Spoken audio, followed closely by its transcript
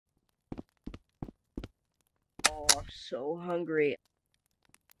Oh, I'm so hungry.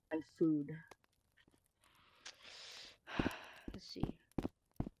 And food. Let's see.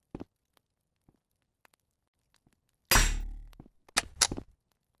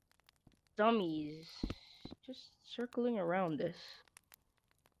 Dummies. Just circling around this.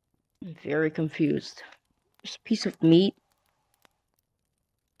 I'm very confused. There's a piece of meat.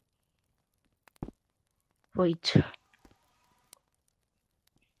 Wait.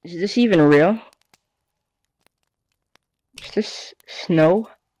 Is this even real? Is this snow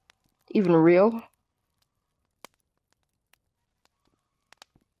even real?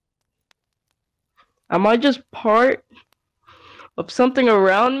 Am I just part of something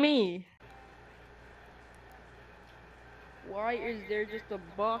around me? Why is there just a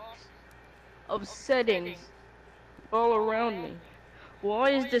box of settings all around me?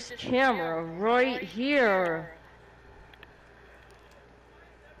 Why is this camera right here?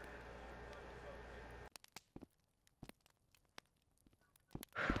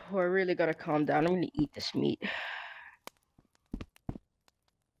 Oh, I really gotta calm down. I'm gonna eat this meat.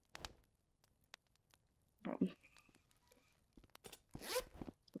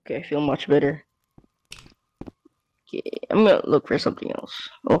 Okay, I feel much better. Okay, I'm gonna look for something else.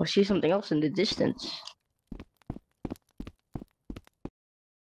 Oh, I see something else in the distance.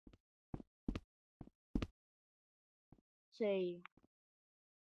 Say,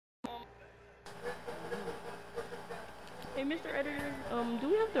 hey, Mr. Editor, do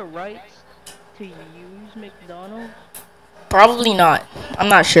we have the rights to use McDonald's? Probably not. I'm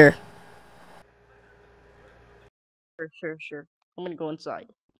not sure. Sure. I'm gonna go inside.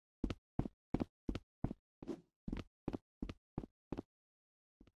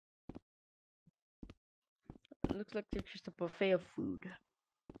 It looks like there's just a buffet of food.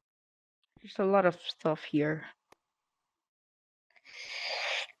 There's a lot of stuff here.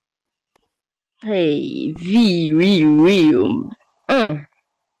 Hey,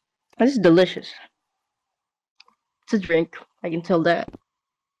 this is delicious. It's a drink, I can tell that.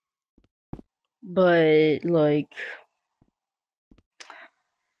 But, like...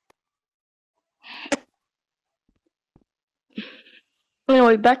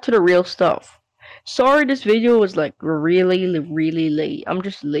 Anyway, back to the real stuff. Sorry this video was like really late. I'm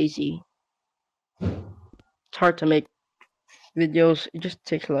just lazy. It's hard to make videos. It just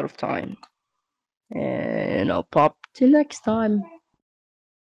takes a lot of time. And I'll pop to next time.